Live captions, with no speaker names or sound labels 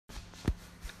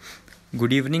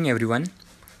Good evening everyone.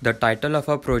 The title of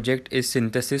our project is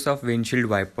Synthesis of Windshield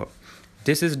Wiper.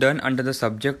 This is done under the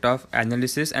subject of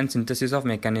Analysis and Synthesis of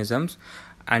Mechanisms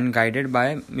and guided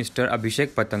by Mr. Abhishek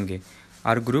Patange.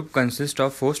 Our group consists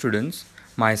of 4 students,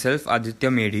 myself Aditya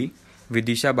Medhi,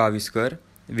 Vidisha Baviskar,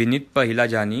 Vinit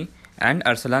Pahilajani and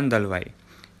Arsalan Dalwai.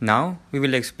 Now we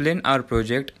will explain our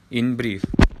project in brief.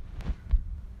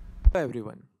 Hello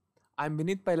everyone, I'm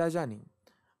Vinit Pahilajani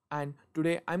and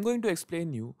today I'm going to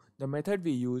explain you the method we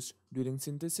used during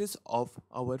synthesis of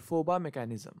our 4-bar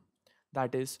mechanism,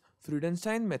 that is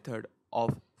Freudenstein method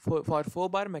for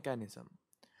 4-bar mechanism.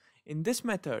 In this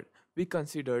method, we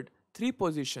considered 3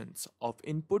 positions of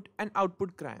input and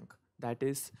output crank, that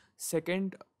is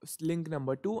second link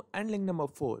number 2 and link number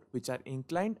 4, which are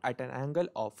inclined at an angle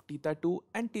of θ2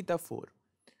 and θ4.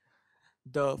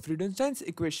 The Freudenstein's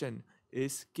equation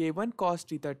is k1 cos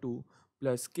θ2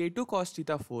 plus k2 cos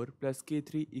θ4 plus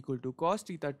k3 equal to cos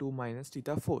θ2 minus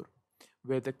θ4,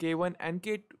 where the k1 and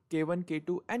k1,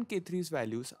 k2 and k3's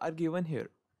values are given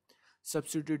here.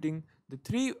 Substituting the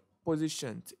 3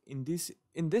 positions in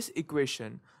this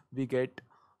equation, we get,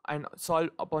 and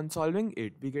upon solving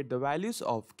it, we get the values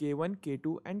of k1,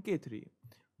 k2 and k3.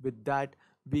 With that,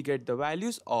 we get the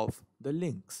values of the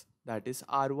links, that is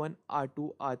R1,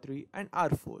 R2, R3 and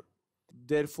R4.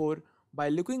 Therefore, by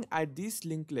looking at these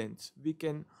link lengths, we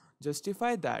can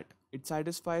justify that it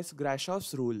satisfies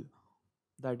Grashoff's rule,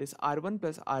 that is R1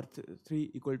 plus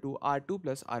R3 equal to R2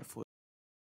 plus R4.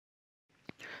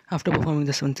 After performing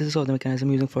the synthesis of the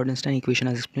mechanism using Freudenstein equation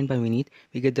as explained by Vinit,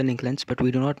 we get the link lengths, but we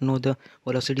do not know the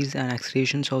velocities and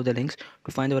accelerations of the links.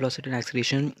 To find the velocity and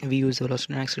acceleration, we use the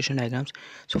velocity and acceleration diagrams.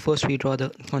 So first we draw the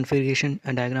configuration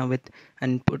and diagram with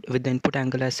the input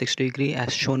angle as 60 degree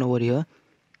as shown over here.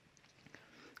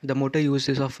 The motor used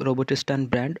is of Robotistan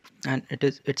brand and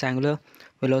its angular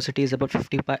velocity is about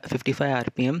 55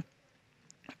 rpm.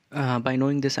 By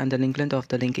knowing this and the link length of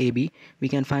the link AB, we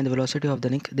can find the velocity of the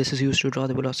link. This is used to draw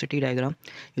the velocity diagram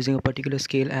using a particular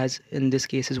scale, as in this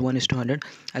case is 1:100.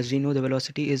 As we know, the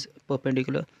velocity is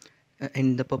perpendicular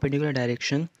in the perpendicular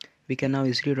direction. We can now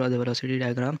easily draw the velocity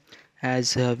diagram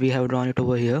as we have drawn it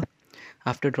over here.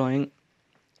 After drawing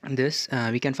this,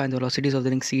 we can find the velocities of the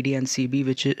link CD and CB,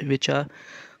 which are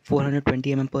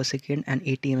 420 mm per second and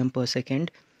 80 mm per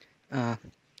second.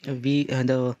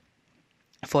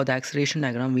 For the acceleration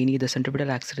diagram, we need the centripetal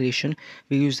acceleration.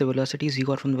 We use the velocities we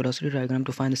got from the velocity diagram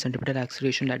to find the centripetal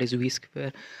acceleration, that is v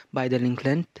square by the link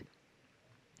length.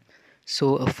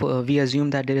 So we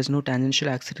assume that there is no tangential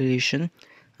acceleration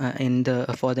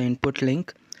for the input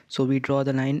link. So we draw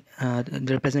the line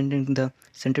representing the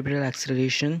centripetal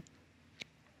acceleration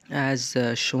as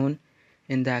shown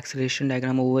in the acceleration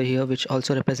diagram over here, which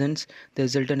also represents the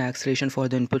resultant acceleration for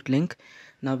the input link.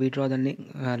 Now we draw the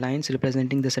lines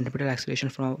representing the centripetal acceleration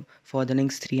for the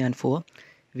links 3 and 4.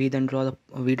 We then draw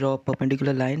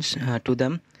perpendicular lines to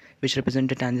them, which represent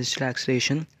the tangential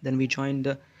acceleration. Then we join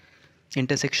the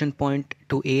intersection point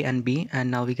to A and B, and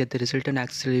now we get the resultant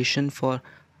acceleration for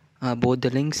both the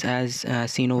links as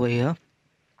seen over here.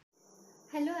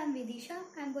 Hello, I'm Vidisha.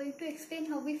 I'm going to explain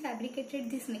how we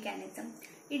fabricated this mechanism.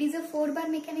 It is a 4-bar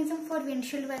mechanism for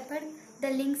windshield wiper. The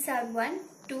links are 1,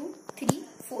 2, 3,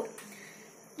 4.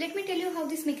 Let me tell you how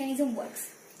this mechanism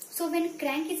works. So when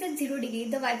crank is at 0 degree,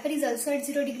 the wiper is also at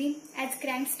 0 degree. As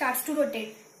crank starts to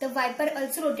rotate, the wiper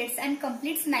also rotates and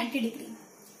completes 90 degree.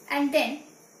 And then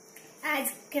as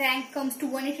crank comes to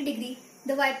 180 degree,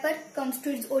 the wiper comes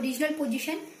to its original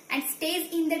position and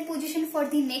stays in that position for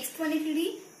the next 180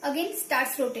 degree, again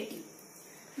starts rotating.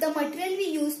 The material we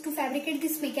used to fabricate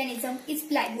this mechanism is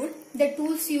plywood. The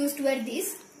tools used were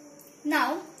these.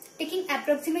 Now, taking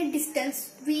approximate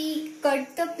distance, we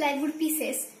cut the plywood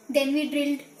pieces, then we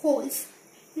drilled holes.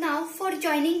 Now, for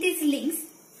joining these links,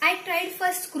 I tried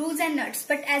first screws and nuts,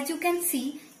 but as you can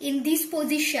see in this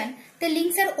position, the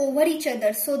links are over each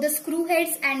other, so the screw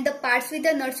heads and the parts with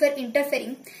the nuts were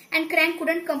interfering and crank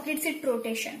couldn't complete its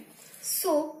rotation.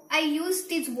 So, I used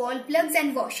these wall plugs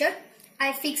and washer.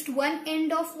 I fixed one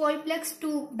end of wall plugs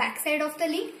to backside of the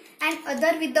link and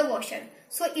other with the washer,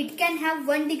 so it can have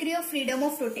 1 degree of freedom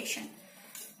of rotation.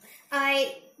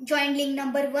 I joined link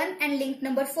number 1 and link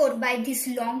number 4 by this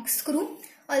long screw.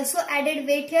 Also added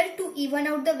weight here to even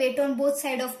out the weight on both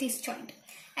sides of this joint.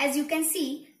 As you can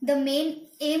see, the main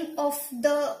aim of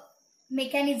the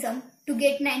mechanism to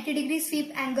get 90 degree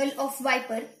sweep angle of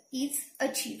wiper is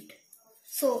achieved.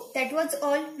 So that was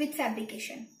all with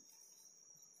fabrication.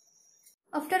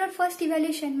 After our first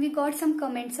evaluation, we got some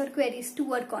comments or queries to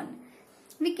work on.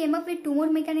 We came up with 2 more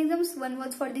mechanisms. One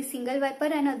was for the single wiper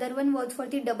and other one was for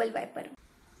the double wiper.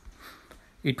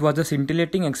 It was a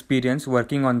scintillating experience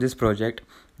working on this project.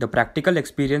 The practical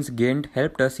experience gained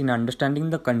helped us in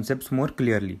understanding the concepts more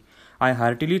clearly. I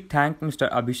heartily thank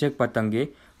Mr. Abhishek Patange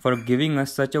for giving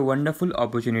us such a wonderful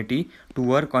opportunity to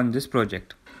work on this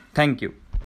project. Thank you.